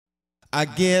I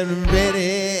get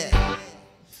ready.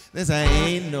 This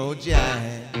ain't no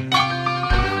jive.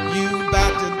 You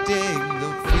about to dig the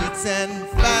Feats and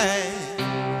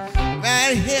find.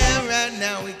 Right here, right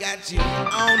now, we got you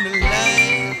on the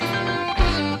line.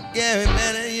 Gary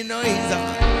Bennett, you know he's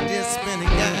on this spinning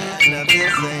guy. Now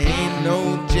this ain't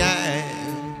no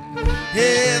jive.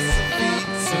 Here's the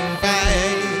Feats and find.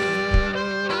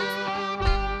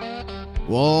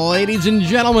 Well, ladies and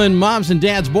gentlemen, moms and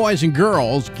dads, boys and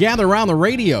girls, gather around the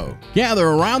radio, gather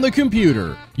around the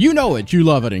computer. You know it, you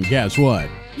love it, and guess what?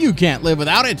 You can't live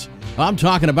without it. I'm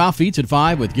talking about Feats at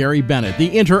 5 with Gary Bennett, the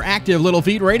interactive Little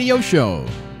Feat radio show.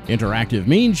 Interactive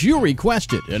means you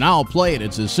request it, and I'll play it.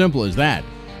 It's as simple as that.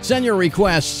 Send your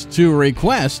requests to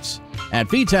requests at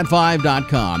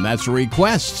featsat5.com. That's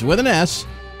requests with an S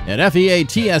at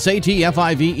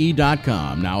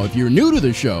featsatfive.com. Now, if you're new to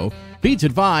the show, Feats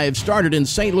at 5 started in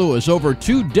St. Louis over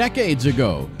 2 decades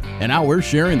ago, and now we're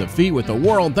sharing the feat with the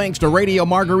world thanks to Radio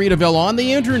Margaritaville on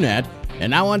the internet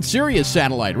and now on Sirius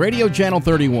Satellite Radio Channel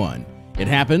 31. It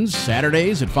happens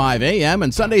Saturdays at 5 a.m.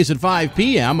 and Sundays at 5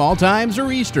 p.m. All times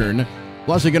are Eastern.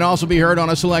 Plus, it can also be heard on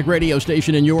a select radio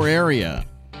station in your area.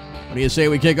 What do you say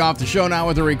we kick off the show now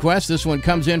with a request? This one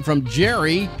comes in from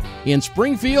Jerry in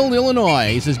Springfield,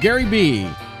 Illinois. He says, Gary B.,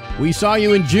 we saw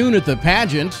you in June at the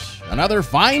pageant. Another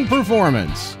fine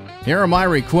performance. Here are my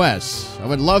requests. I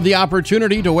would love the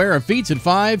opportunity to wear a Feats at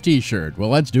 5 t-shirt. Well,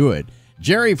 let's do it.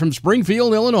 Jerry from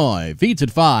Springfield, Illinois. Feats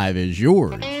at 5 is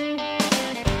yours.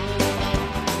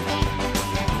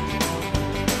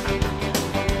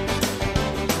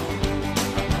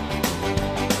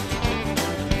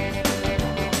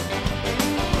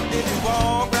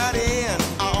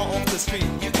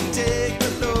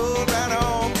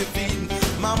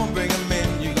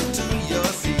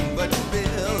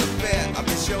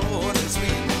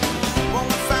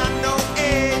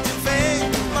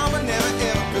 Mama never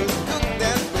ever could cook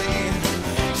that way.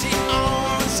 She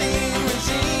on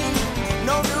machine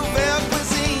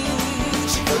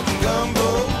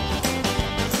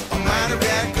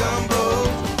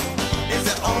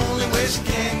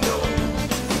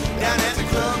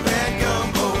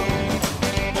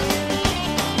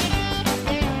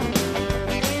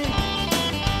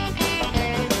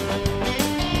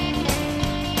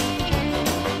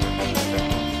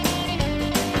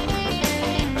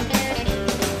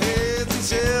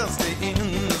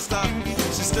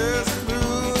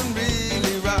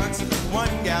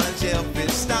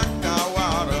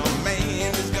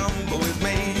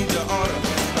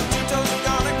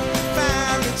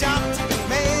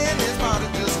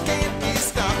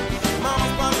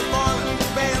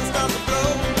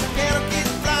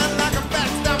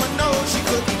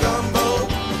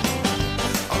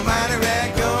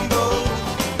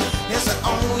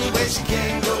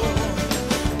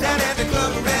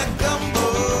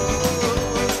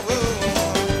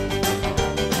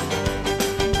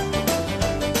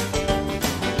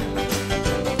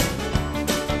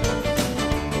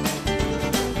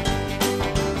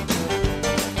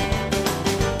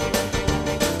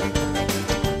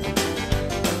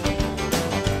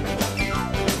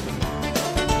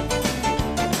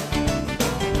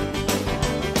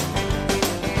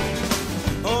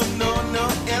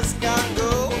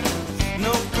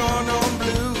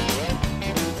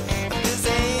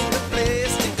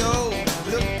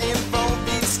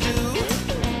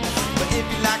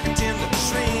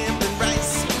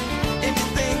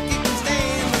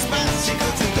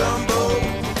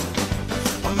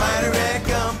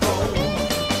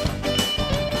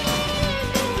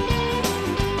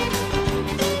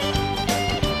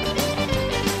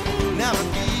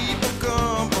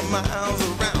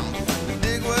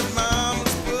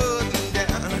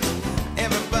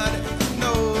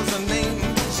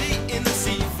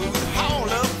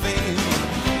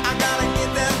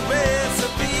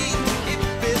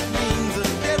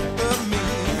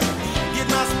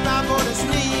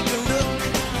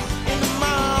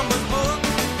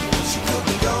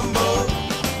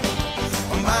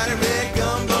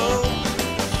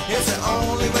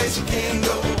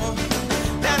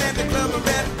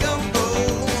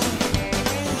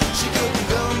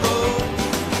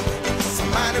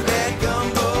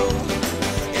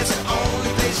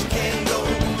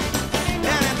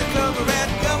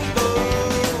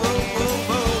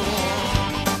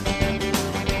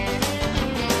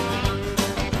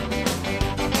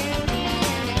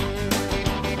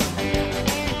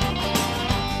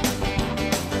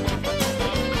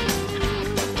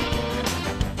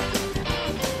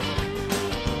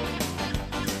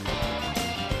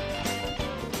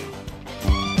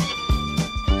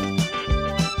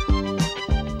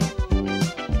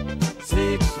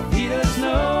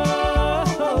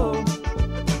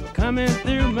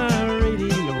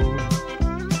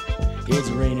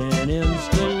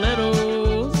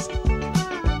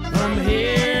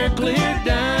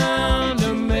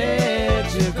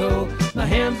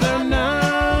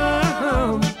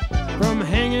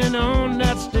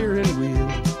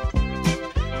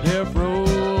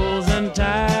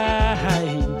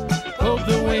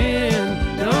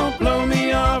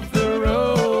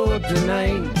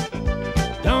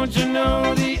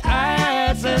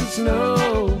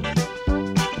snow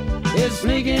is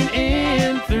sneaking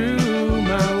in through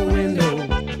my window.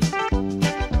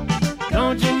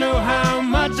 Don't you know how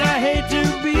much I hate to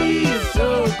be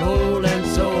so cold and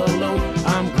so alone?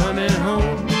 I'm coming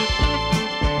home.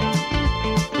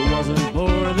 If it wasn't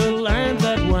for the line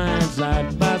that winds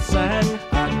side by side,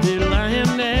 I'd be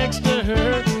lying next to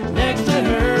her tonight.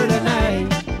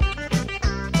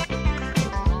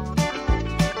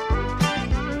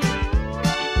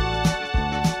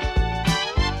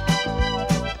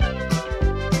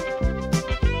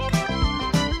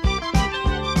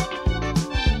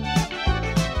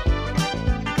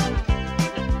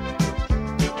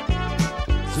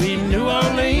 Sweet New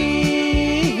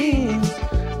Orleans,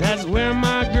 that's where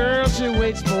my girl, she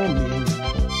waits for me.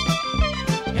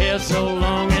 Hair so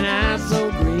long and eyes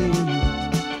so green,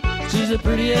 she's the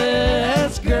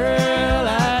prettiest girl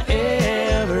I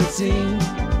ever seen.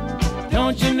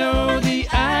 Don't you know the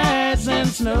ice and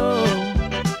snow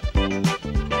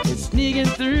is sneaking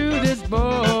through this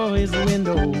boy's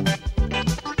window?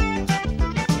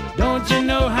 Don't you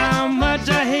know how much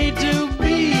I hate to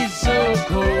be so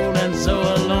cold and so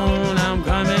alone? I'm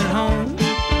coming home.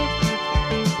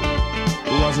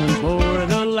 It wasn't for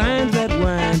the lines that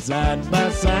wind side by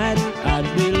side, I'd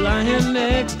be lying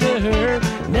next to her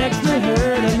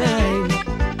tonight.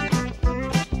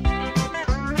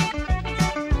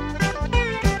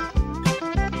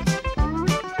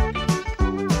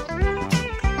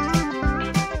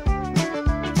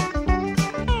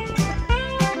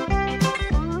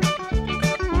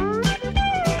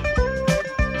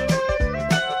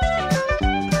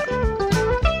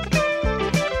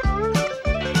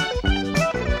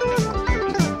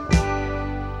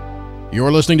 You're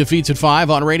listening to Feats at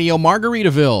 5 on Radio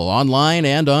Margaritaville, online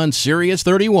and on Sirius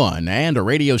 31, and a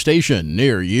radio station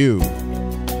near you.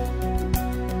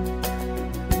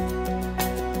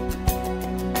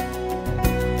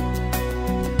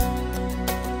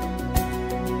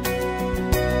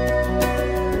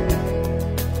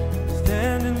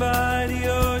 Standing by the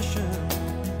ocean,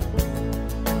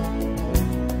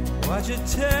 watch it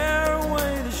tear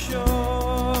away the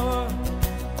shore.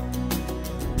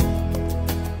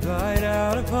 Right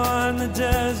out upon the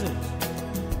desert,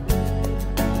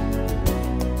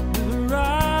 the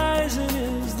horizon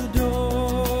is the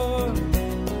door.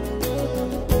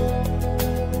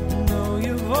 Know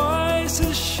your voice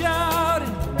is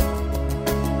shouting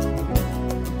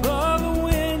above a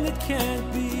wind that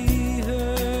can't be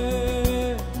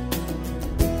heard.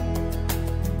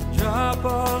 Drop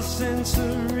all sense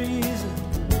of reason,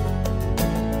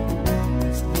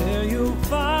 it's there you'll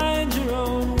find your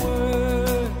own word.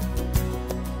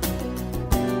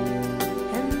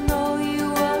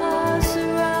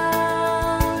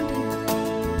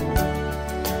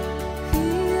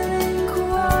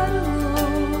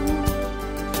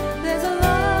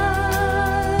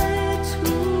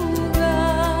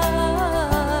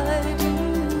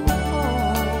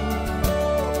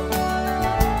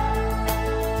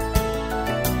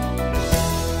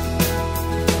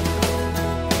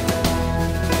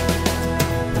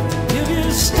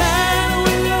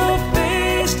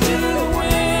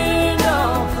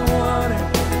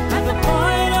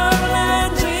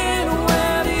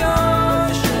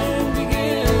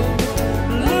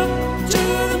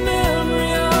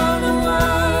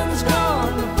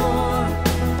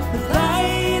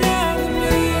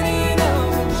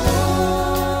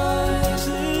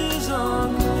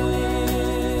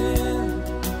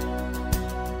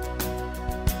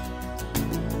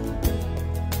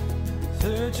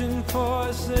 Searching for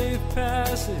a safe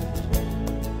passage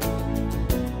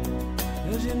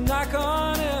as you knock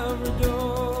on every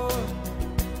door.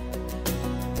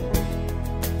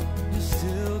 You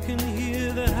still can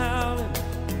hear the howling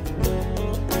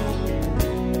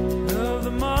of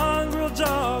the mongrel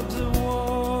dogs of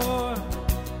war,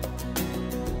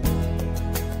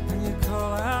 and you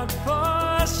call out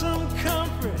for some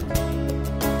comfort,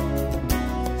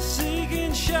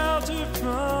 seeking shelter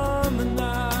from the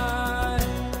night.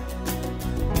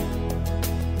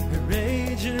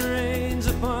 It rains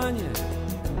upon you,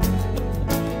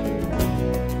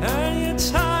 and you're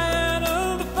tired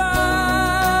of the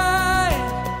fight.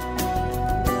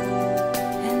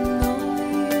 And though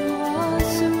you are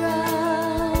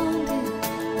surrounded,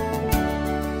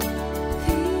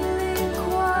 feeling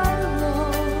quite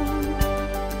alone,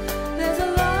 there's a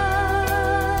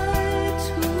light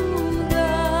to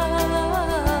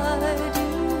guide you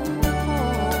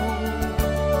home.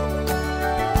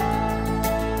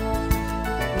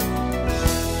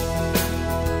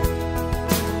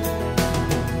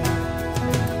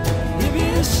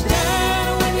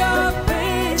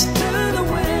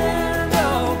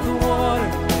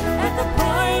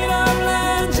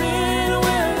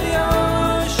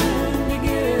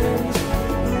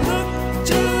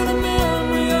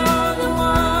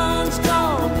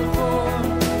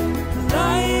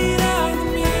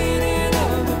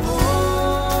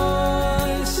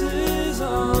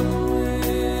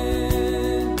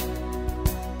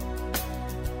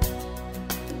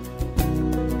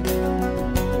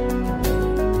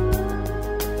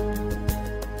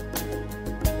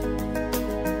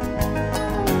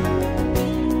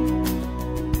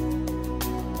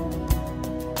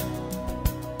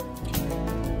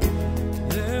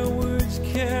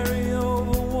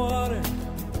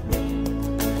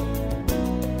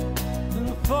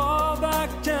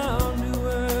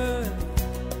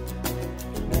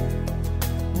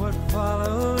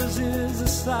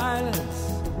 silence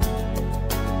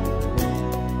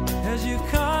as you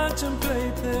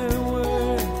contemplate their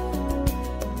worth.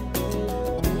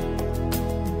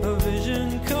 A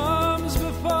vision comes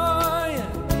before you,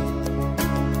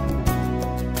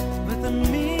 but the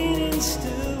meaning's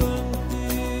still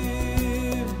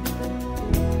unclear.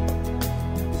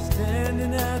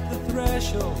 Standing at the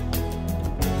threshold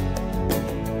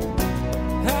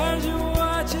as you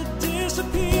watch it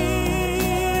disappear.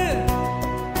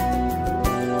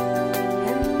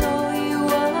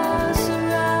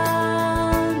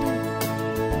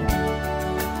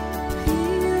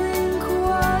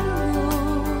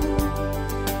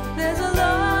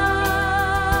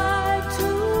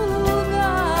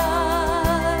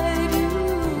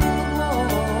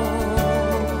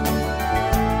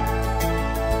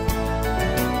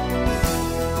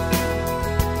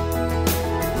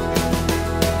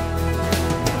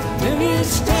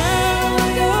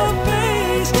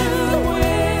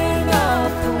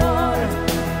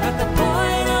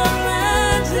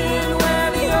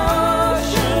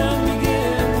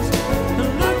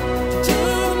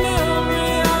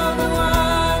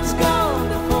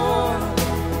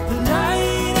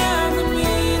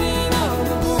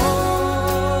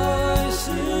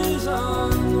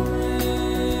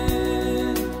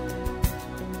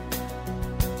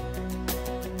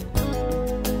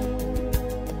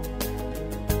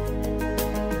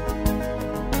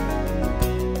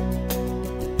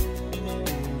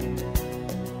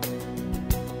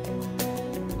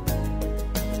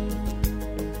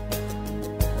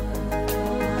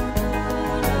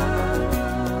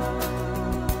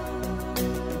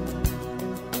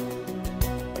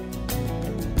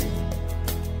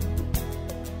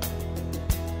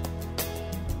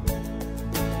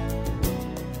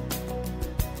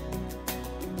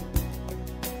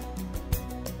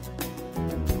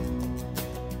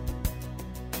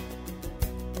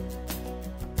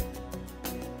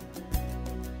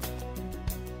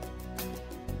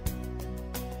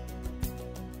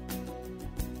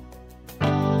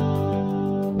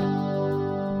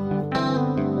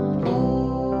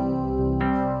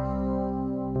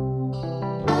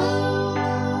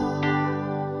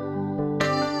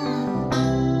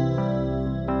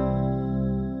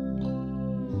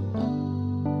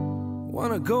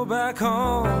 Wanna go back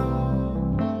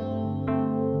home,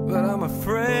 but I'm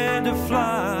afraid to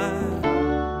fly.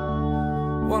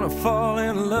 Wanna fall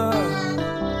in love,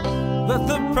 but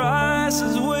the price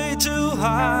is way too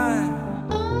high.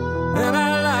 And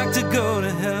I like to go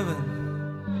to heaven,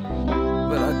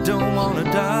 but I don't wanna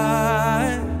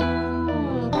die.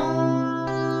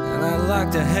 And I like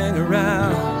to hang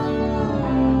around,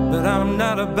 but I'm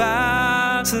not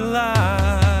about to lie.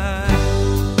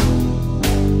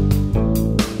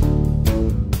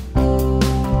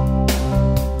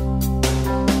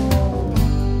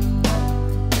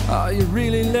 You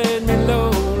really laid me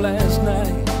low last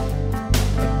night.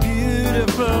 A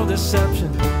beautiful deception.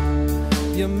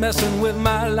 You're messing with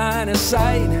my line of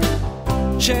sight,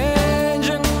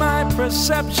 changing my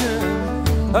perception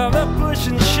of the push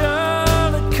and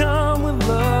shove that come with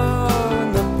love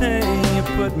and the pain you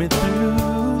put me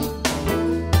through.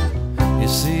 You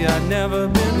see, I've never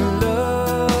been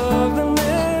loved and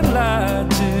been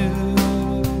lied to.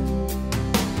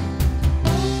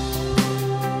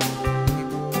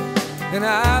 And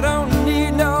I don't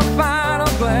need no final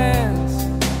glance,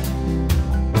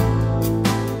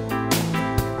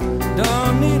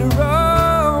 don't need a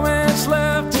romance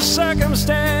left to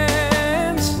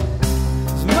circumstance.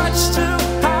 It's much too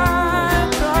high a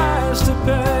price to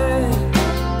pay.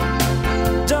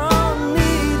 Don't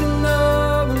need to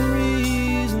know the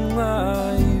reason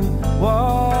why you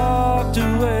walked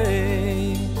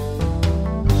away.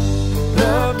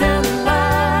 Loved and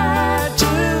lied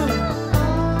to,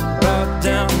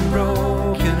 down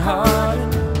broken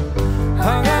hearted,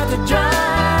 hung out to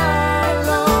dry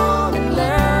alone and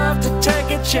left to take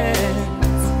a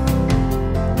chance.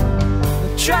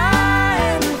 Try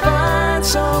and find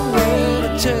some way to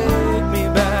take me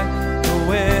back to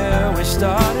where we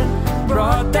started.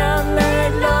 Brought down,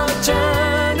 laid low,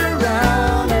 turned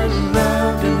around and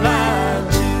loved and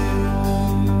lied to.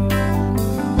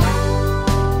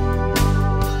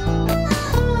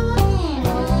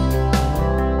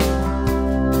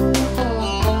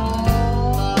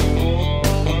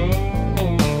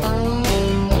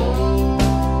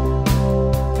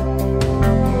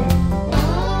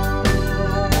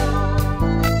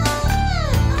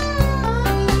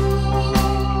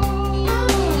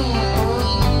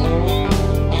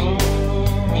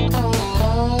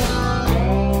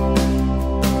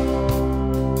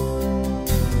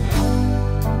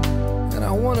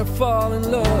 Fall in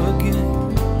love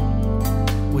again,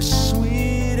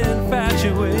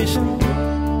 situation.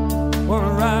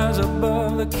 Wanna rise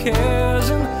above the cares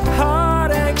and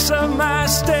heartaches of my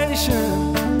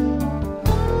station.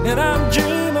 And I'm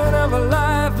dreaming of a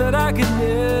life that I can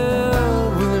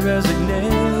live with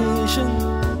resignation,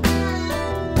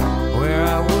 where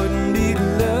I wouldn't be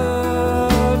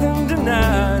loved and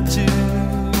denied to.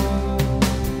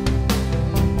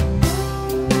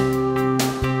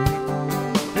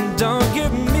 And don't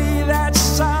give me that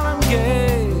solemn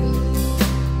gaze.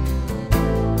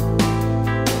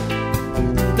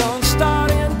 Don't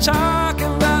start in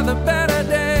talking about the better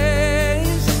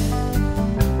days.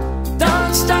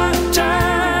 Don't start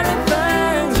turning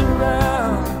things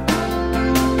around.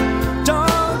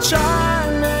 Don't try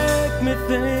and make me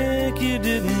think you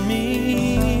didn't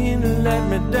mean to let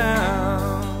me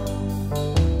down.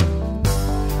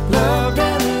 Loved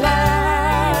and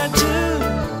lied to,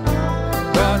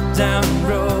 brought down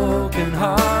broken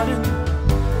hearted,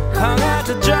 hung out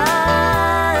to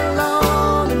dry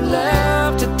alone and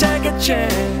left to take a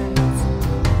chance.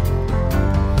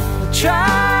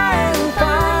 Try and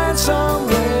find some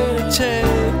way to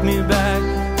take me back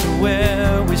to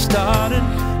where we started.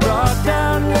 Brought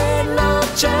down, laid low,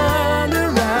 turned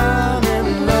around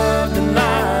and loved and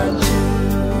lied to.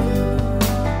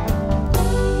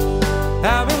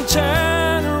 I've been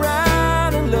turned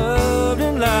around and loved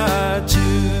and lied to.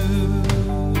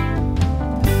 I've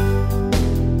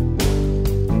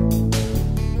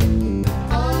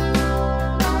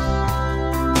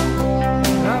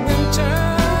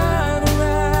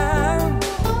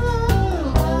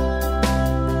been turned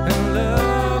around and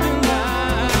loved and lied to.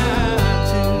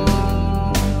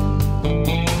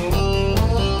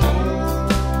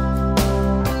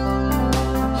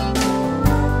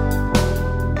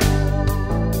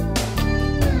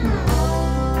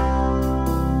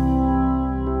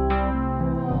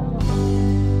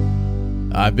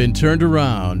 I've been turned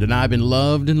around and I've been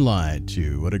loved and lied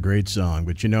to. What a great song.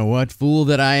 But you know what? Fool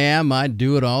that I am, I'd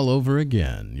do it all over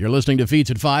again. You're listening to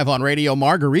Feats at 5 on Radio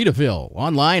Margaritaville,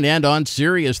 online and on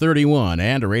Sirius 31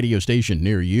 and a radio station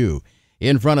near you.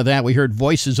 In front of that, we heard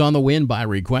Voices on the Wind by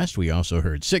request. We also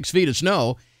heard 6 Feet of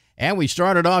Snow. And we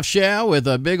started off, Shell, with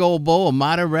a big old bowl of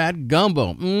Mighty Rat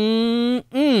Gumbo.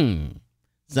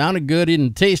 Sounded good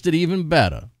and tasted even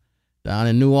better down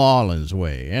in New Orleans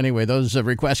way. Anyway, those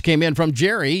requests came in from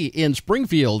Jerry in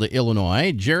Springfield,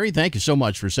 Illinois. Jerry, thank you so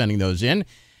much for sending those in.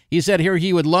 He said here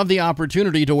he would love the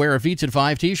opportunity to wear a Feats at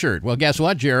 5 t-shirt. Well, guess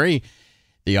what, Jerry?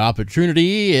 The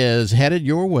opportunity is headed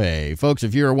your way. Folks,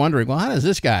 if you're wondering, well, how does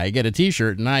this guy get a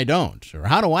t-shirt and I don't? Or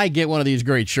how do I get one of these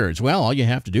great shirts? Well, all you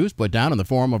have to do is put down in the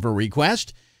form of a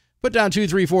request. Put down 2,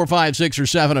 3, 4, 5, 6, or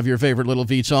 7 of your favorite Little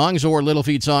Feat songs, or Little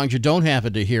Feat songs you don't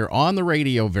happen to hear on the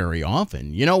radio very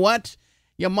often. You know what?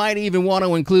 You might even want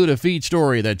to include a Feat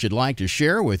story that you'd like to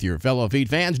share with your fellow Feat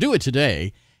fans. Do it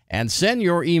today and send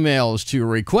your emails to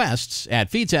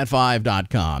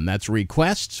requests@featsat5.com. That's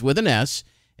requests with an S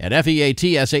at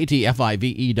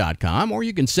featsatfive.com, or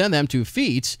you can send them to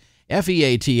Feats,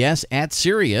 Feats, at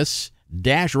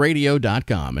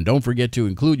Sirius-radio.com. And don't forget to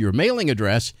include your mailing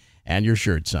address and your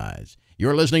shirt size.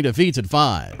 You're listening to Feats at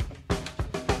 5.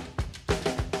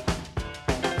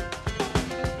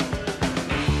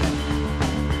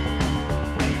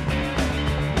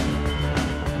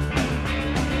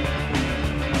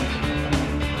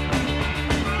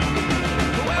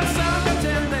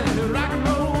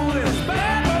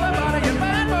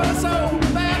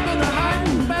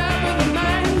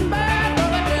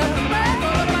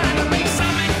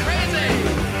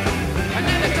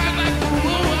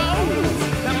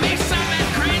 That makes something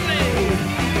crazy.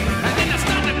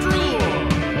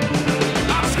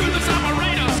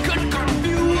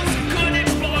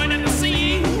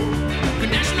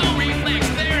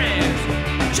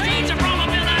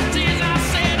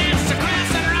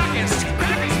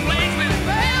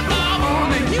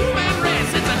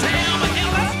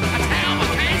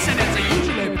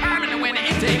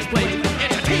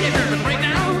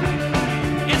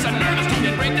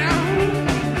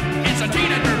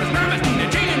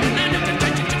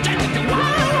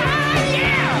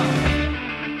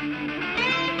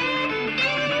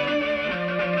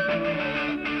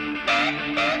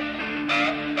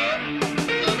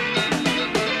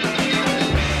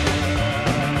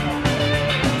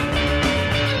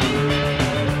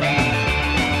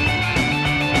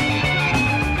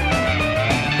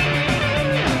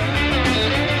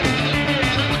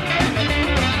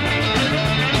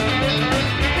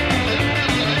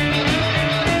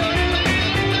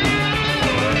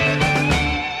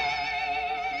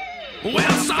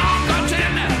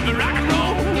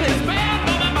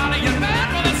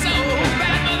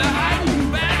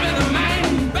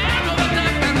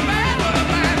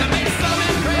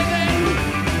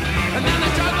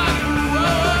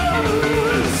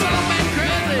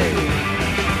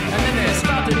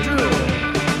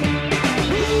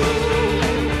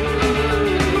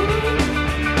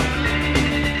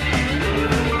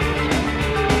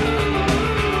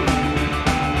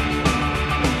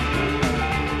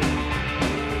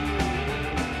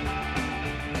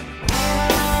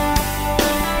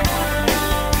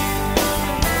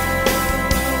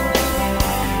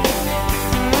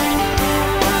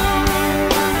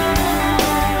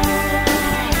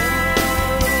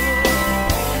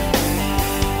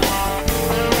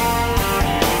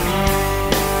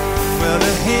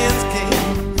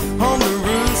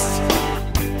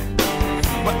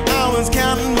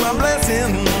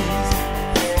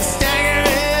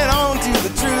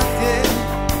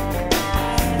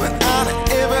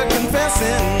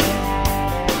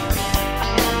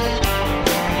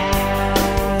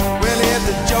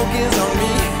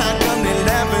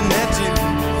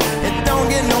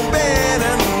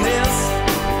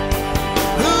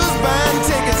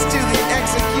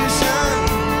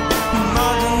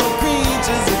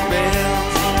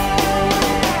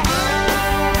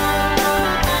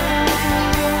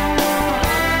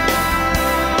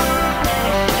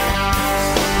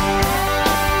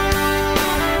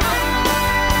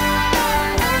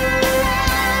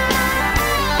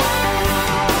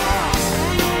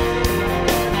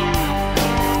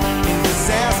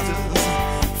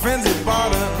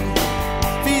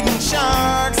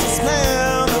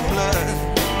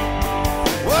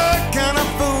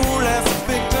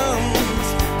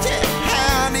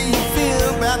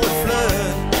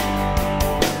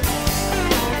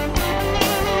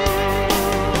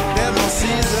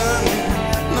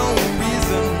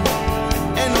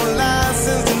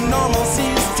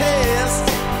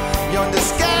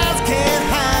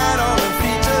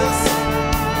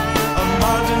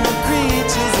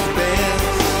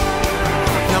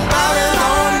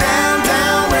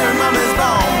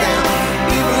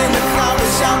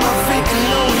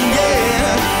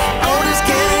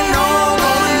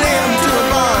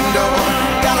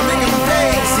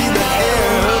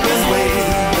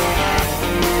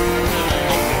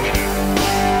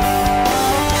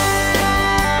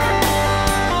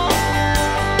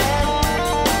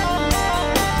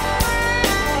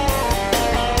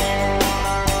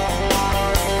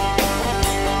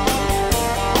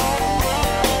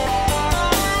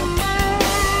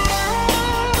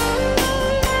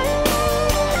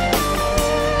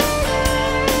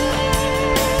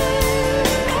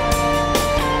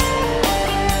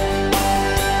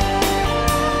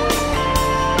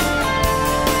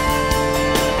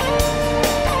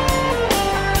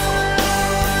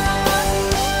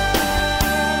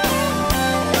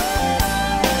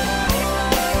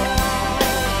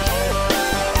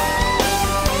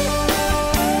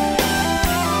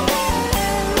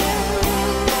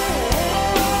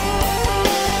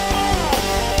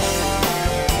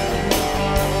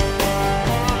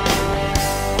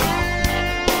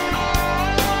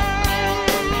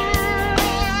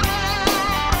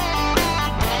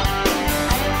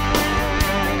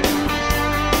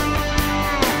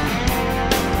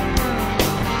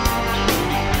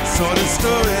 Told his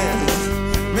stories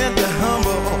meant to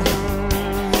humble,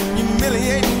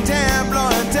 humiliating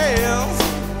tabloid tales.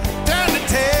 Turn the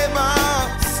table,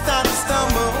 start to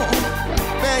stumble,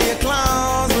 bear your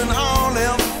claws when all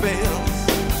else fails.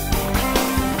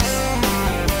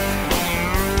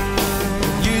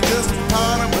 You're just a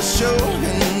part of a show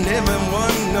and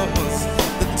everyone knows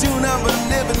the tune of a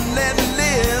live and let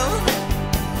live.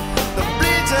 The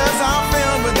bleachers are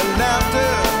filled with the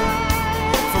laughter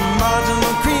from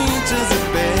marginal creatures at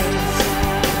best.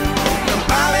 The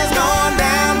party's going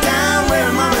downtown where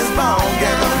mama's ball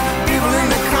gather. People in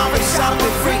the coffee shop,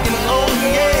 they're freaking, oh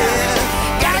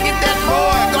yeah. Gotta get that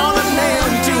boy, gonna nail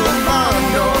him to a barn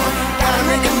door. Gotta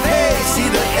make him pay, see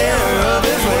the error of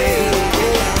his way.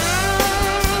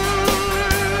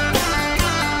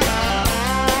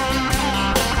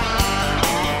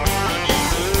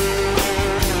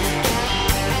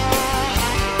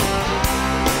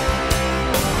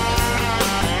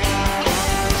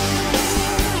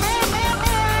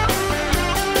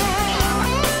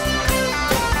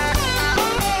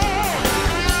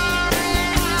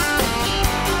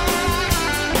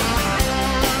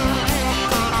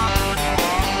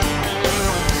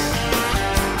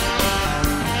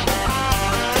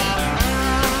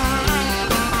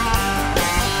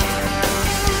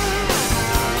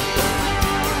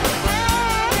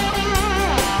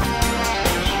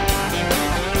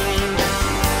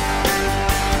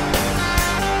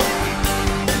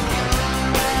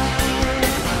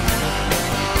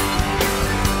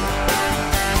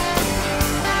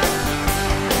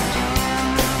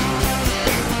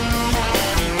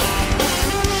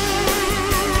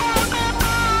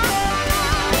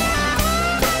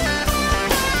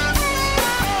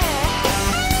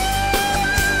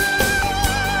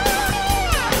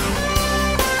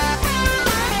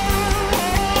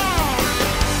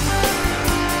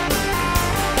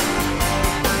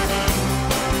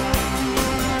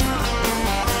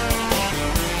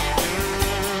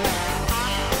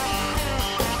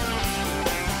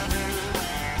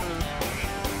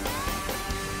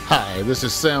 Hi, this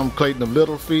is Sam Clayton of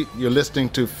Little Feat. You're listening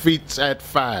to Feats at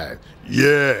 5.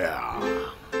 Yeah!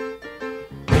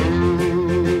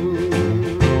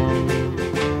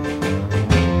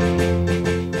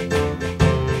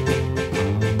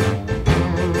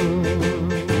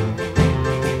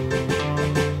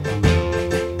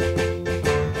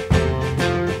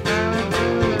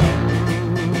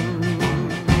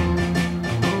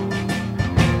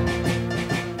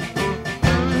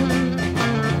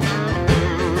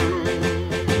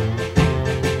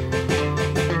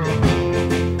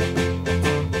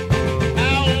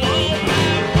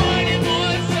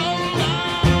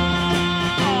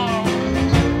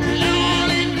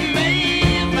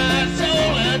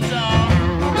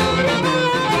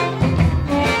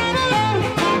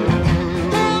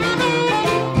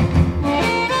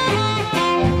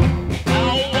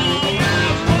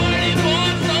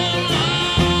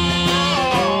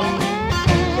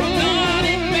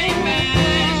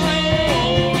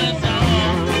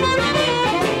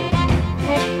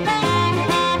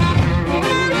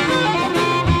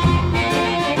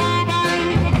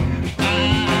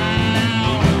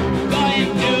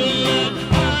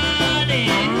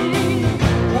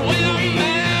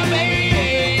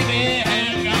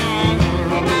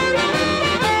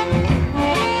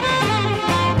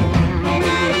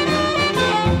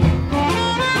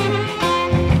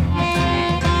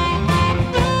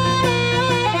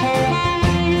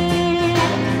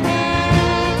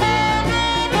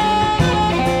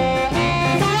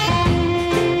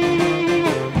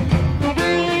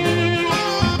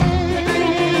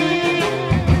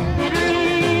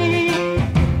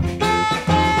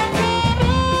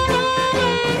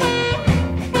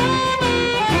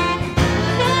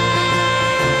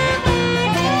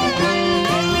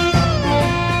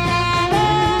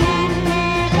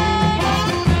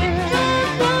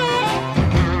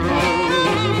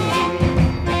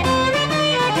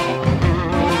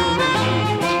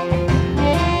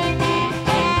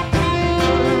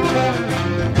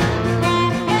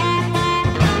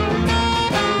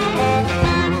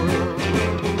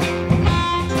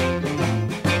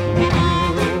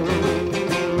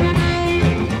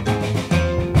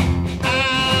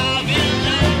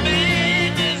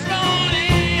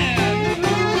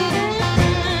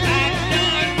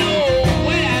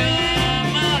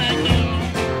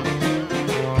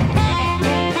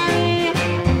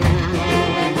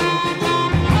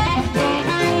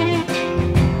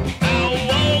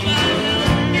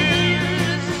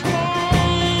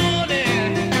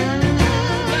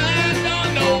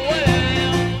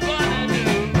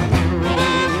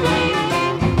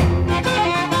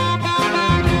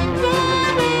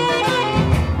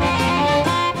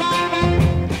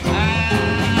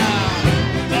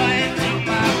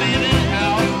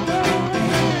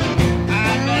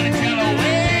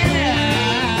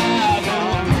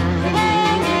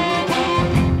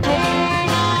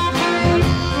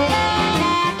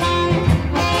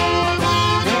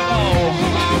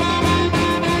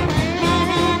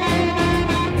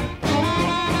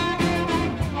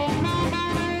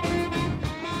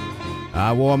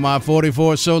 I wore my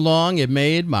 44 so long it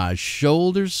made my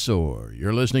shoulders sore.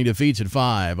 You're listening to Feats at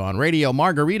 5 on Radio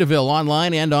Margaritaville,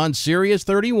 online and on Sirius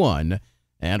 31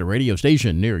 and a radio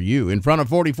station near you. In front of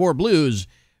 44 Blues,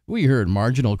 we heard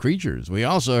Marginal Creatures. We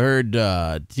also heard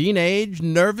Teenage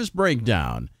Nervous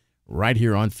Breakdown right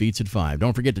here on Feats at 5.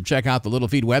 Don't forget to check out the Little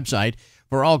Feat website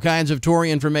for all kinds of tour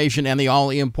information and the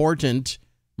all-important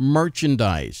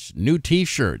merchandise, new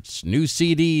T-shirts, new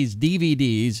CDs,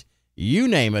 DVDs, you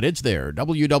name it, it's there.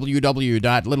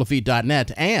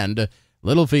 www.littlefeat.net and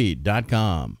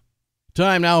littlefeat.com.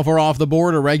 Time now for Off the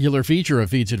Board, a regular feature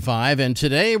of Feats at 5, and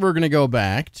today we're going to go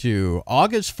back to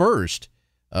August 1st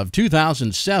of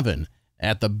 2007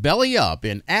 at the Belly Up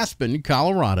in Aspen,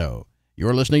 Colorado.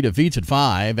 You're listening to Feats at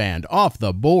 5 and Off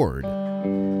the Board. What's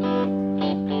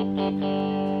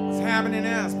happening in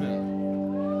Aspen?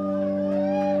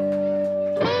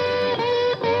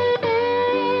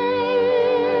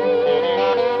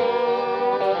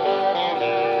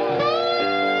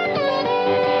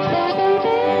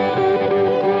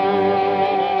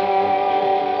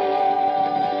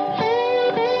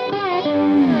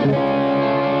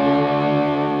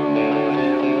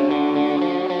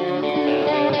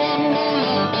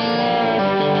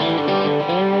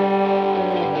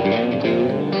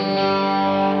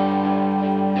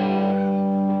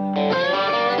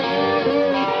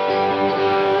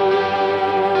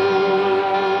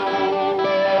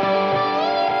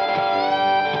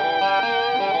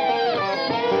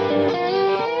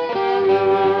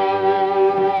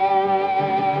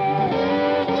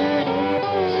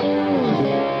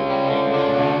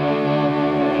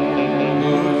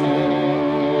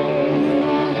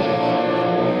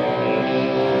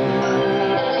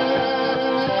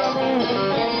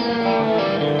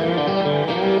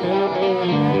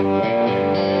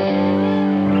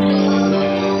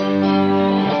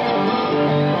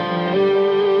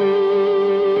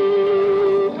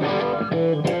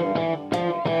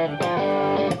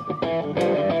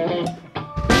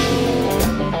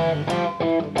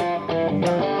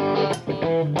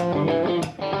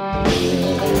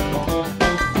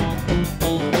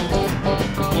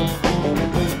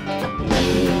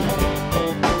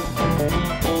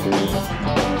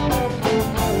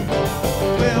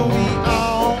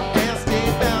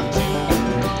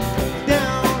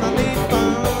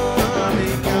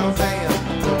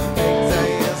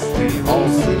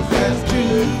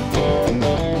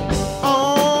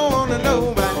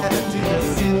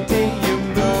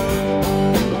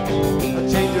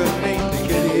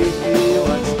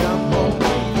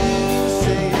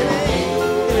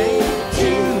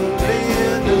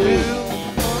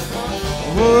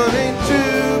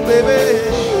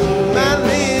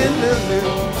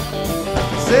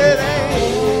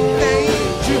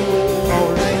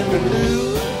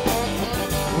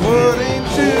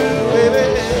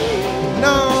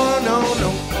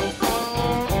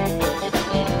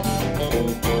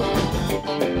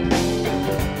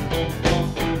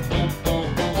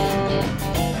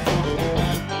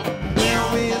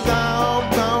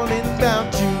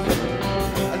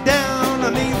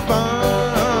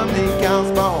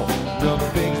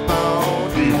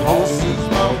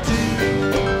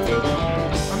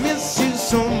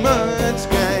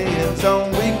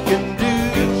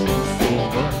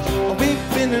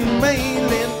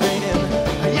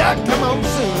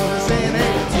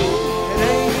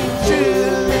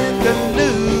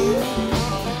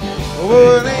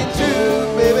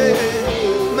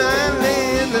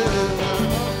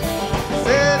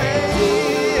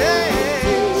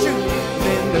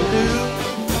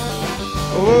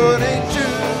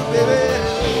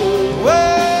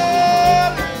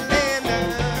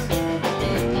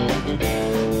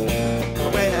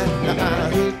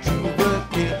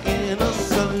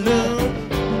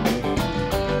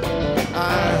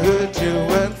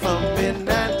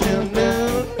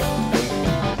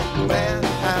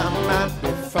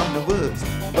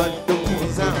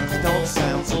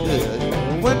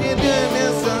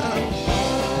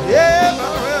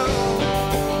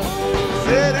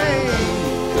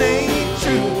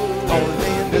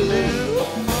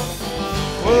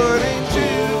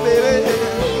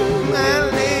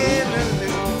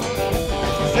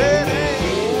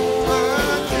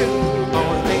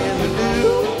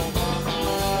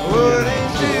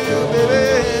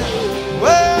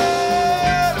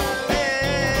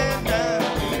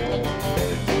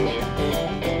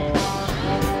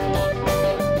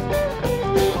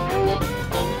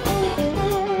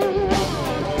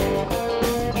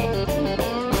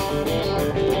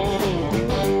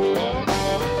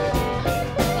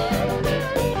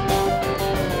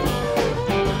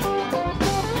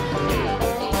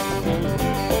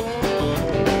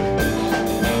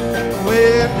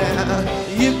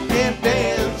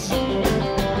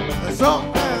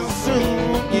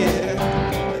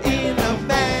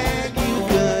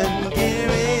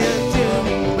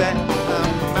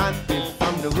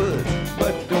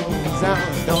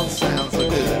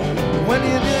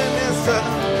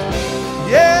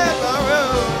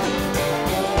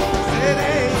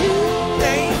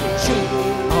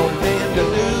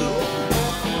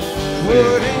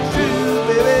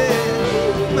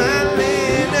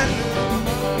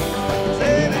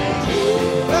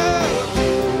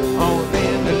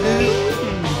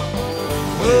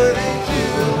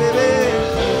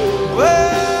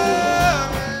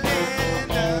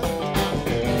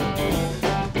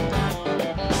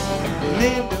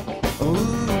 Linda, ooh,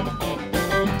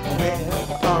 where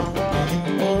are you?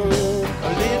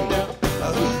 Linda,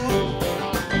 ooh,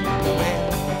 where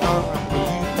are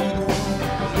you?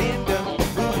 Linda,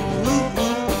 ooh,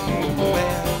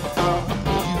 where are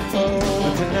you?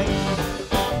 Tonight,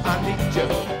 I need you.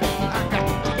 I got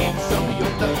to get some of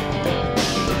your love.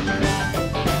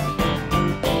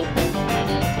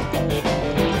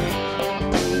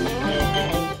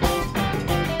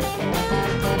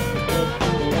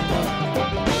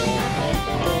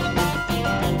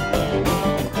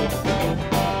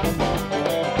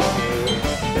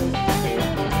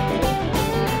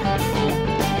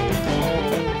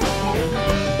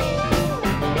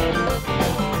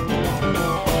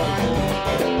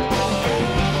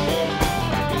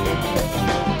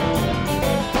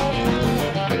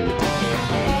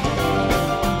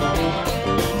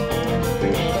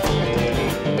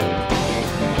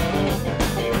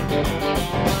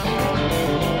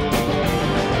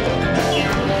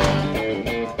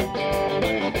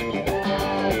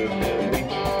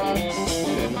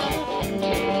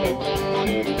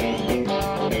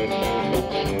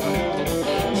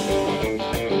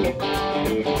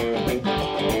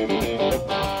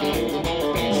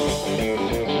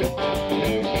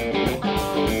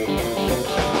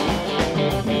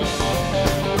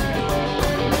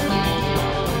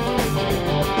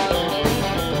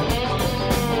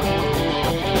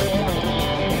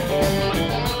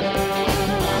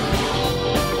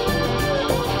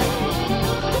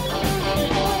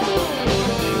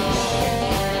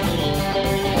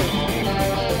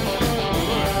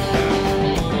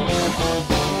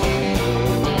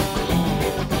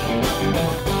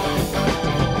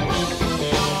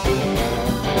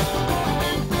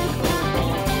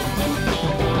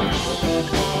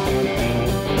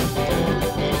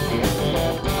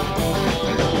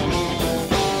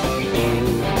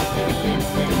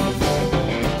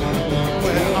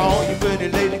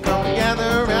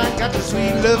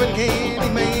 Sweet loving candy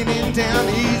man in town,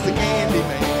 he's the candy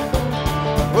man.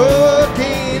 Oh,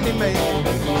 candy man.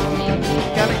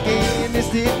 Got a candy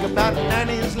stick about 9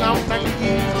 inches long, like he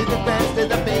used it the best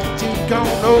as I big tooth cone.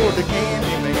 Oh, the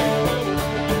candy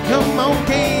man. Come on,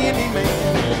 candy man.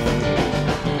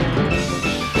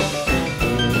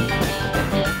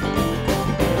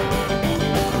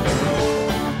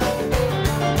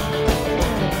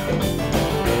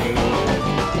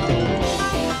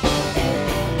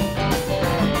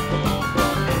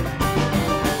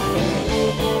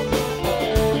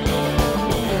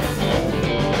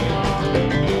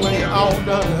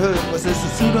 Was this a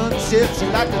suit on shift? She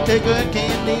like to take her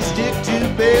candy stick to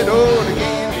bed. Oh, the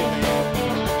candy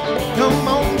man. Come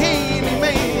on, candy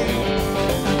man.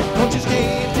 Don't you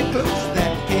stand too close to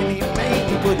that candy man.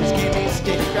 He put his candy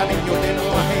stick right in your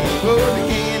little hand. Oh, the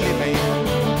candy man.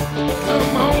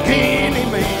 Come on, candy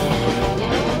man.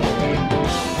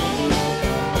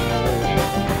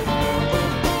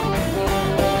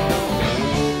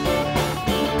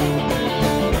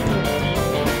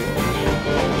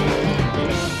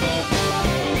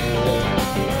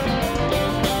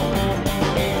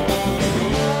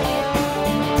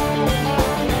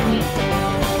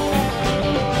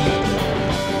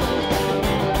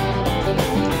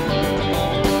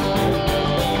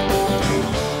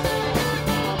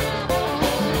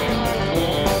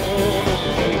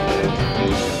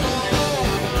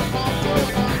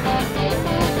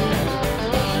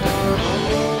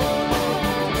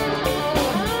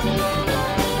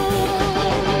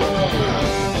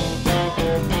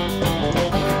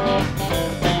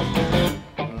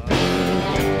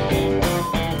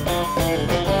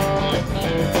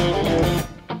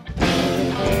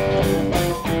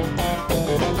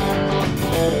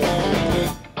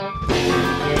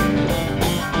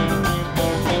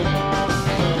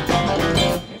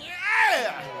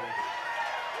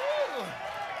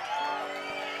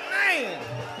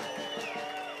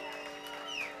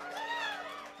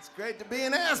 Great to be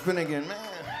in Aspen again, man.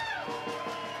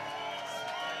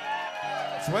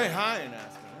 It's way high in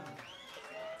Aspen.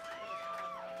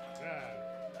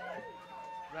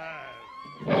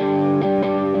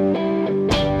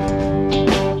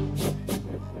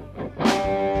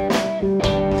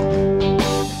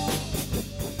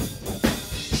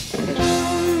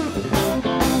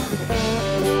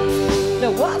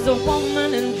 There was a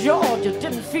woman in Georgia,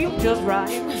 didn't feel just right.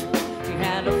 She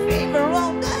had a fever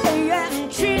all day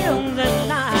and chills at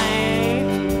night.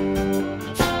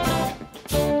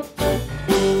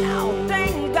 Now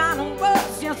things gotten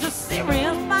worse, just a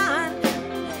serious mind.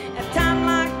 At a time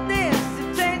like this,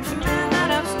 it takes a man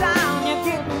out of style. You're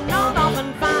getting on off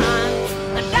and fine.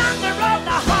 The doctor of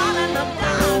the heart and the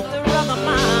doctor of the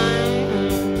mind.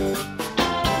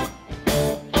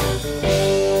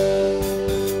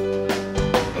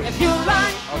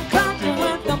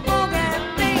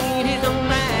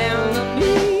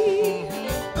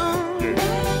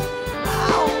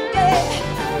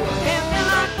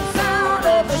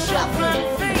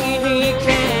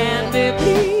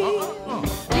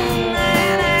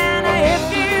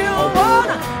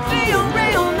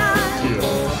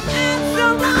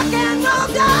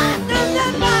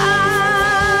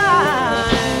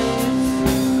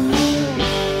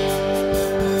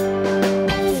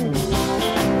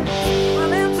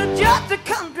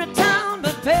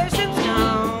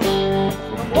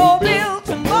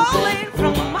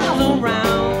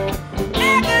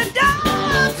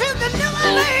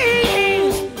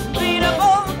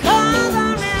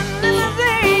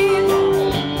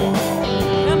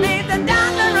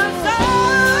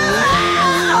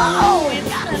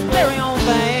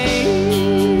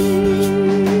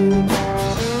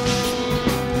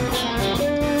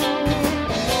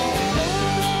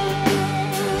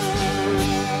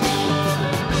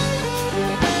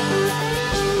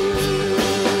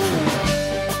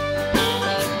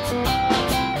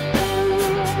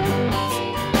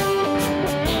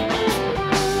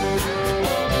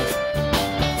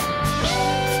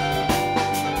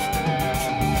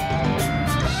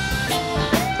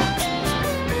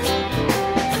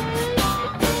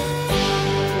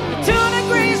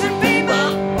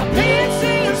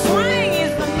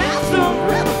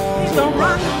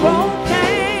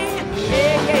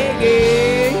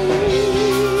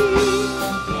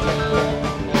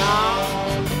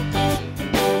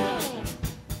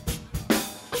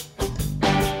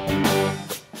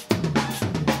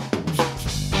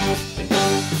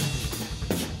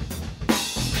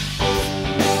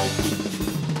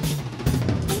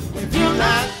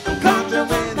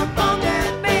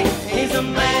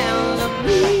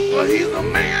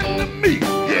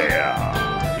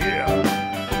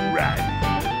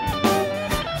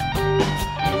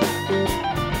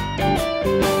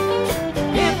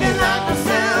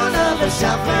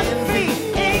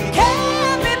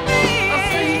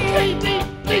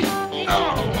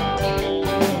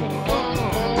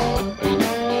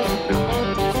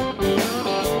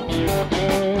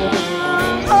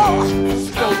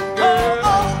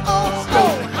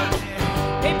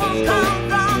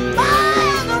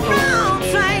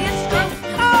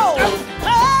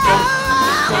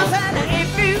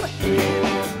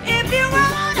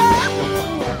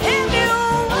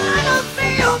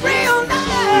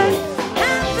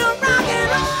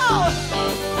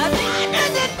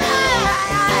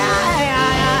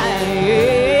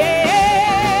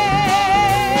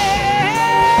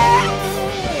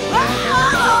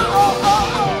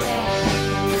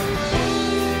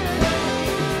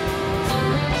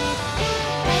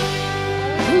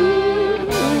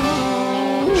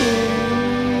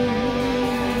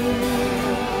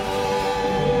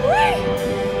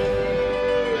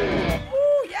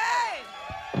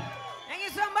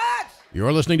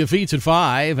 You're listening to Feats at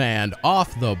 5 and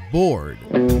Off the Board.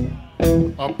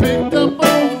 I picked up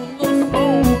on the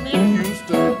phone in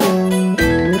Houston.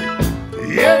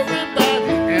 Everybody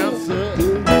answered.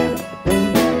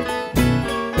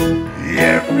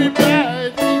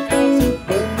 Everybody answered,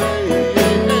 but they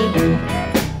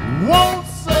won't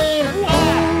say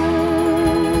why.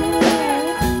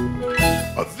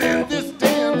 Then this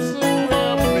dancer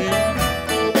grabbed me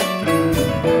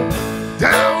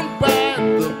down by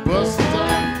the bus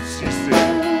stop. She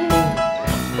said,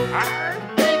 I'm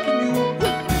taking you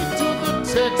with me to the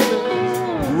Texas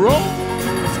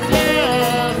Rose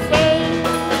Cafe.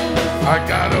 I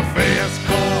got a fast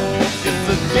car, it's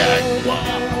a Jaguar,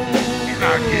 and I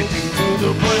get you to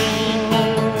the plane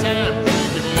on time.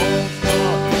 Drinking Lone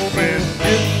Star, playing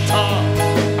guitar.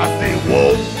 I say,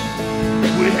 whoa,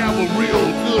 we have a real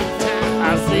good time. I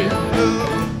said,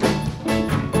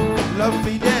 Love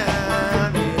me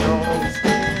down in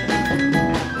Austin.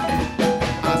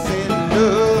 I said,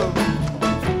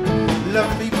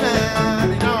 love me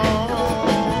down in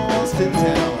Austin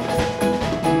town.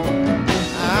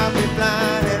 I'll be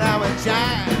blind and I will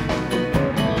shine,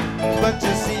 but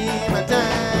you see my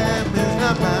time is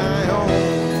not my own.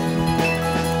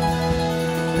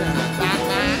 Not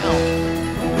my own.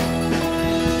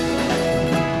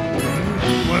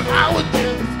 when I was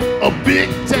just a big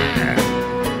time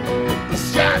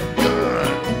shotgun,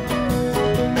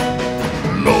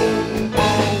 low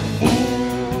ball fool.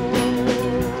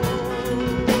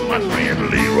 My friend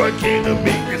Leroy came to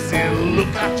me and said,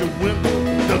 look out your window,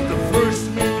 does the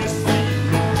first man you see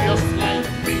look just like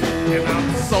me? And I'm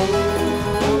so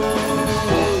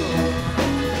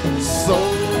displeased. So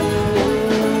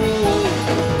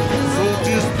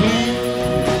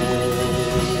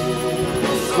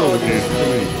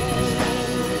displeased.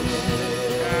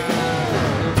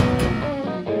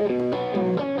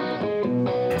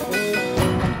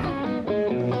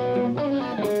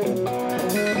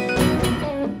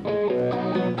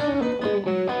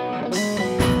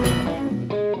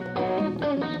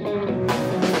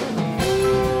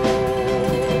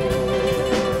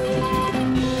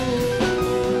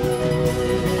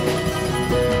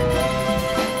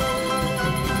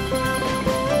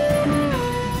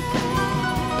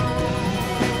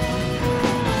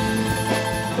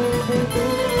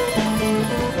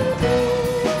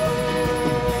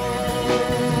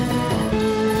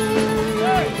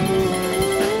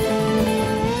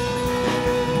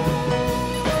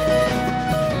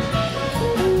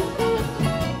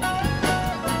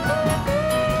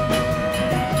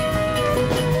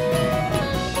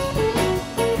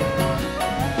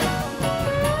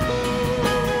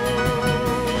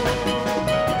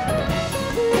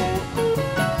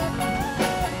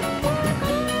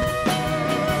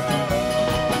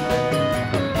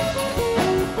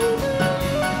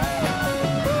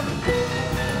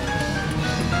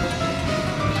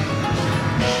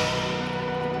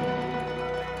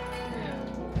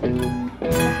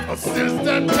 Since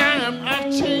that time I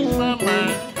changed my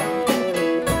mind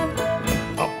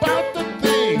about the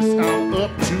things I'm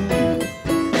up to.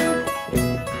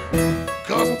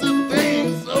 'Cause the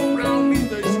things around me,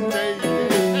 they stay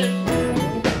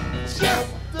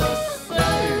just the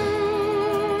same.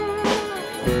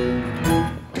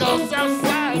 'Cause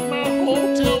outside my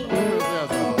hotel window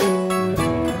there's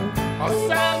a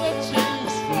sign that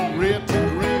changed from red to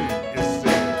green. It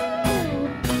said,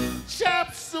 chop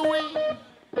suey,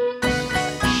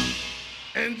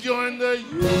 enjoying the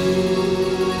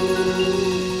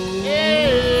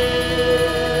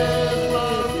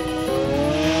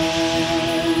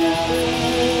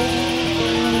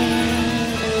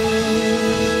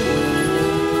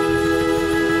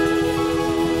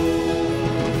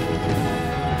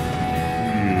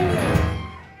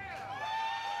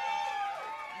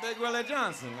Big Willie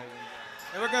Johnson.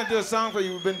 And we're going to do a song for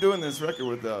you. We've been doing this record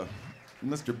with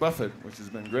Mr. Buffett, which has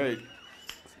been great.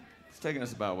 It's taken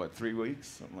us about, what, 3 weeks?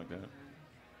 Something like that.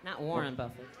 Not Warren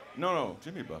Buffett. No,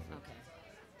 Jimmy Buffett. Okay.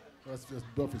 That's just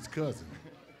Buffett's cousin.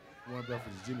 Warren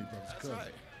Buffett is Jimmy Buffett's cousin.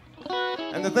 Right.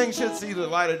 And the thing should see the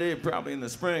light of day probably in the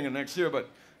spring of next year, but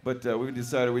we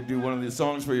decided we'd do one of these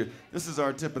songs for you. This is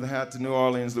our tip of the hat to New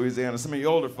Orleans, Louisiana. Some of you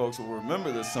older folks will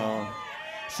remember this song.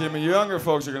 Some of you younger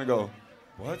folks are going to go,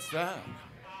 what's that?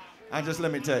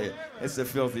 Let me tell you, it's the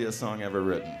filthiest song ever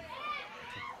written.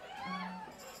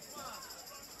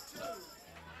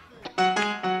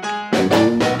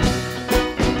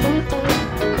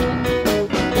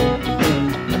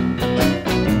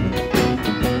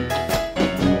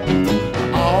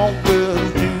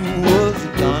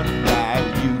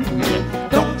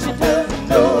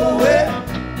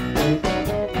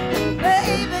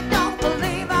 Baby, don't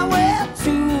believe I wear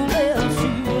two lips.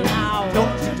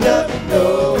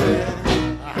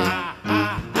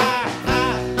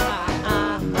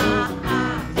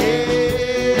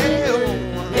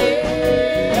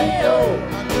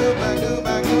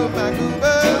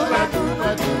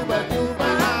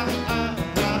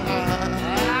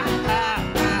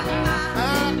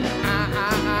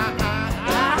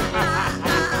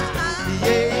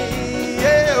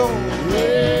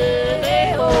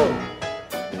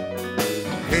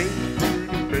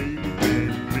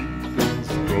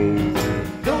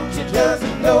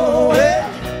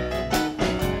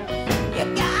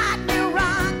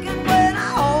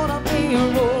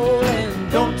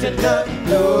 you just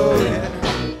know it.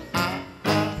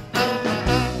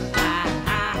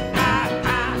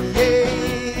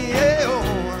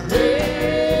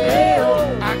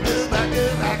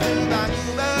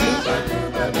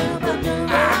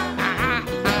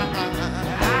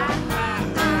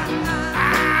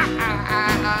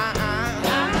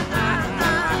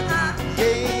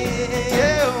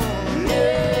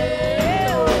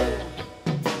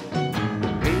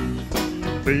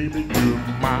 Baby, you're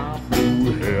my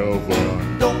blue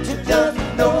heaven. Don't you just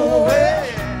know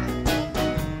it?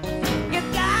 You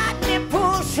got me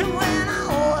pushing when I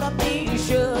ought to be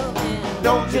shoving.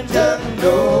 Don't you just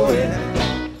know it?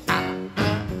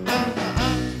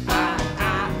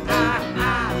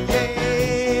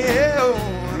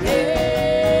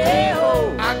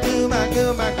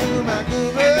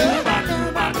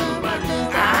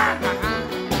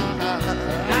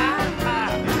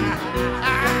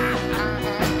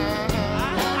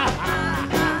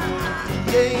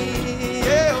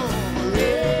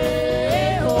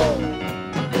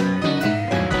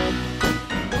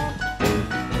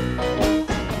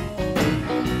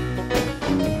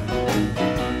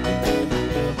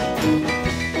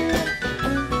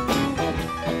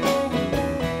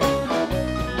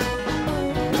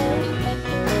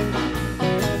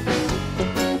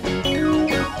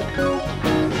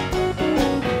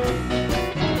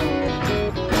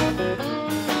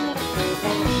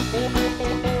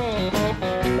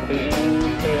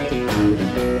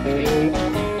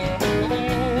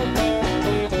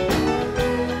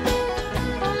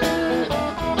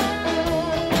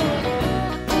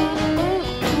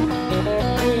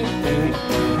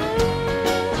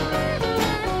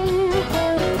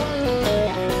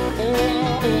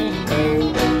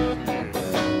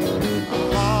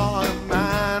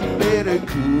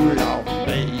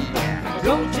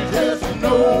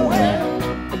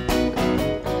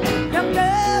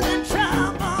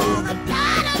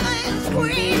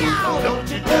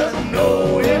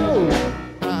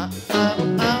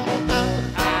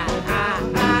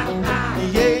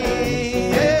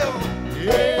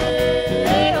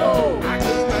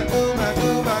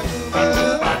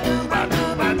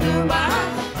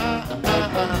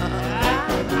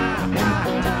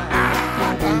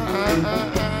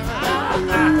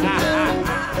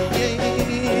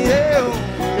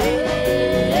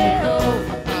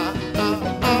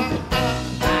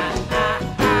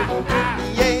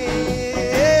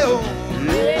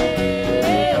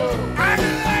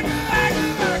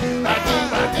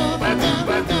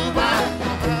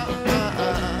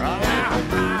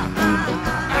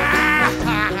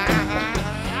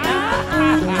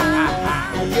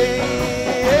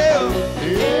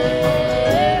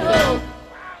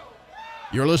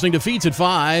 You're listening to Feats at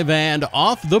 5 and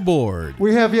Off the Board.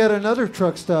 We have yet another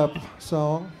truck stop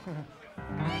song.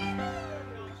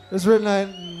 It was written in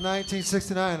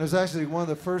 1969. It was actually one of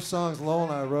the first songs Lowell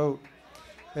and I wrote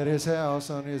at his house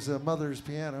on his mother's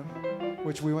piano,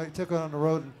 which we took on the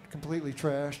road and completely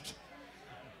trashed,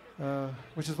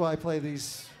 which is why I play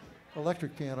these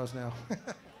electric pianos now.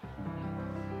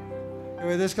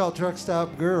 Anyway, this is called Truck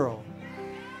Stop Girl.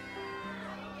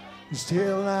 His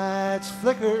tail lights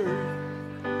flickered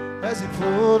as he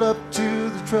pulled up to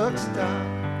the truck stop.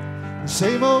 The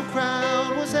same old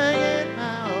crowd was hanging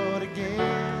out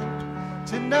again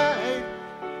tonight.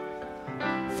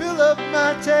 Fill up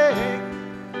my tank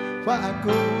while I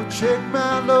go check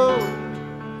my load.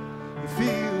 It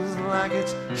feels like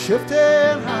it's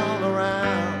shifting all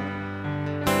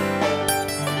around.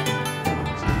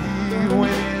 So he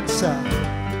went inside.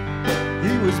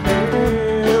 He was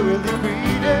merrily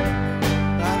greeted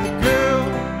by the girl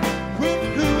with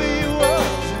who he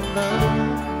was in love.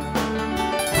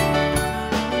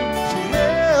 She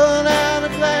held out a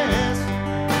glass,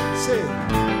 said,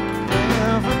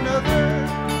 "Have another.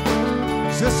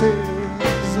 This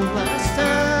is the last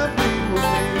time we were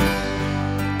made."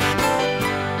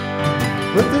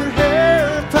 With her hair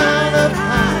piled up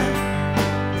high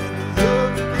and the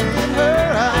look in her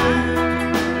eye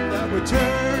that would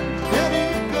turn any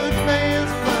good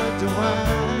man's blood to wine.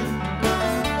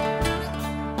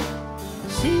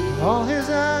 All his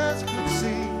eyes could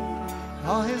see,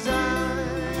 all his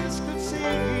eyes could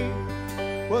see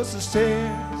was the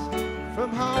stares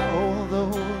from all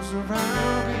those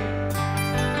around him.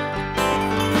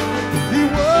 He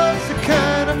was the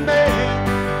kind of man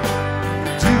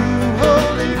to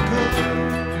hold it good,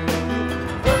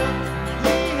 but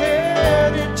he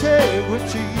had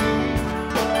integrity.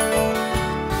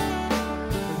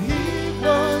 And he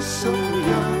was so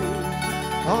young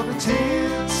on a tin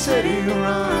city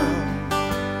run,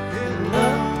 in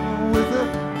love with a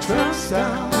truck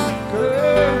stop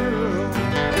girl.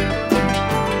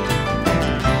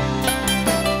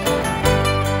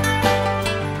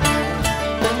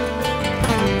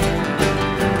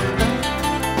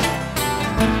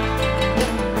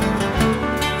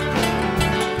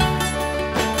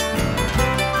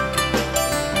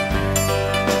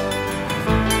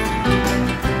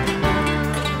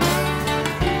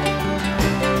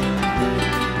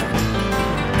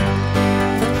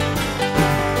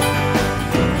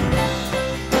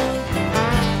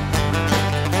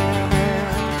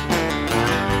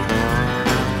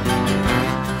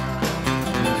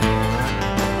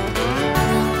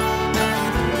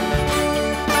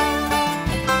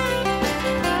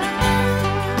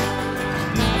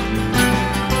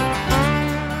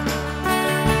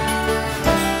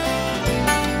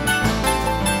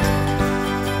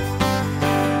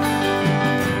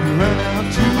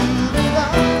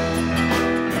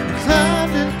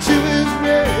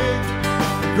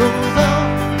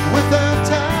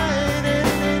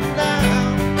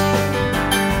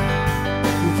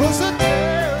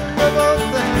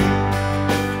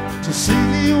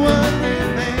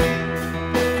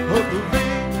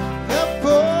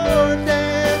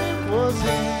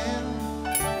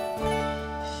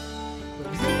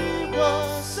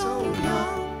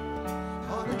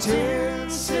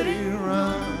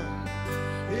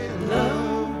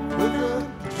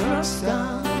 truck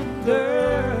stop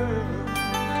girl.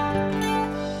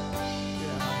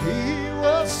 Yeah, he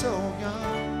was so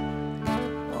young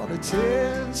on a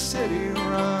 10-city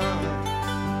run,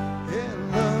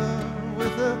 in love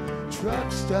with a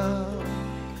truck stop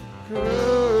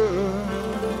girl.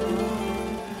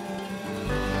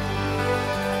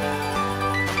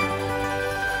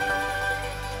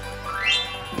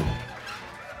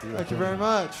 Thank you very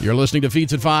much. You're listening to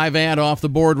Feats at 5 and Off the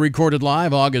Board, recorded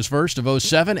live August 1st of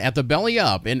 07 at the Belly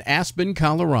Up in Aspen,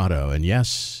 Colorado. And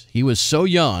yes, he was so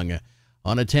young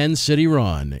on a 10-city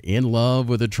run, in love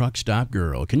with a truck stop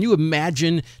girl. Can you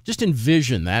imagine, just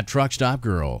envision that truck stop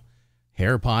girl?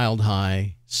 Hair piled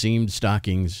high, seamed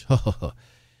stockings.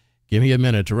 Give me a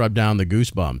minute to rub down the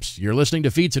goosebumps. You're listening to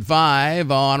Feats at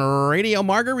 5 on Radio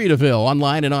Margaritaville,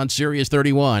 online and on Sirius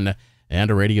 31. And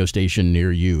a radio station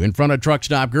near you. In front of Truck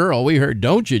Stop Girl, we heard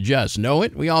Don't You Just Know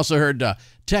It. We also heard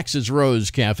Texas Rose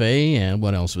Café, and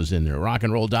what else was in there? Rock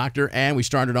and Roll Doctor, and we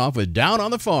started off with Down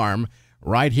on the Farm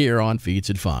right here on Feats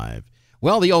at 5.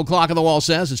 Well, the old clock on the wall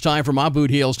says it's time for my boot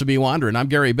heels to be wandering. I'm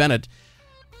Gary Bennett.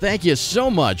 Thank you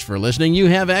so much for listening. You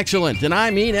have excellent, and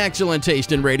I mean excellent,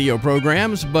 taste in radio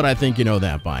programs, but I think you know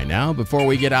that by now. Before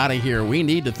we get out of here, we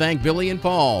need to thank Billy and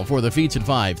Paul for the Feats at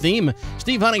 5 theme,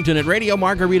 Steve Huntington at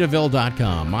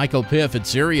RadioMargaritaville.com, Michael Piff at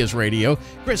Sirius Radio,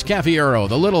 Chris Caffiero,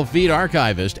 the Little Feat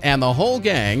archivist, and the whole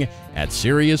gang at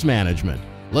Sirius Management.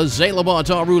 Laissez le bon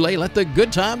temps rouler, let the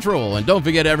good times roll, and don't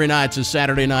forget every night's a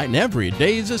Saturday night and every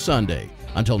day's a Sunday.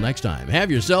 Until next time, have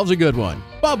yourselves a good one.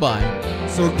 Bye-bye.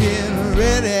 So get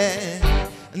ready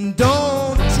and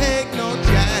don't take no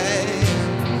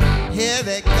jive. Here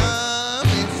they come,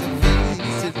 it's a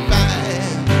Feats at 5.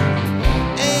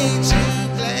 Ain't you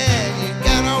glad you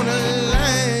got on the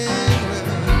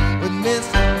line with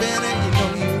Mr. Bennett? You know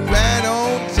you right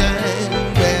on time.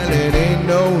 Well, it ain't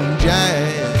no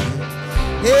jive.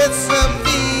 It's a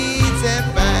Feats at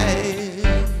 5.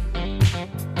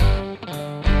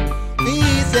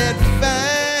 Feats at 5.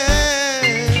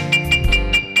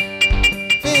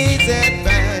 Feats at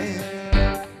 5.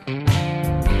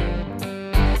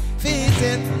 Feats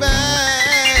at 5.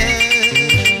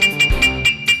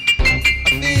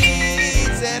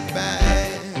 Feats at 5.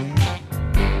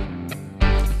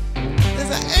 This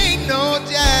ain't no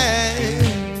jive.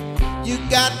 You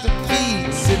got the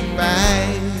Feats at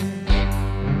 5.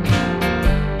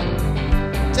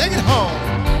 Take it home.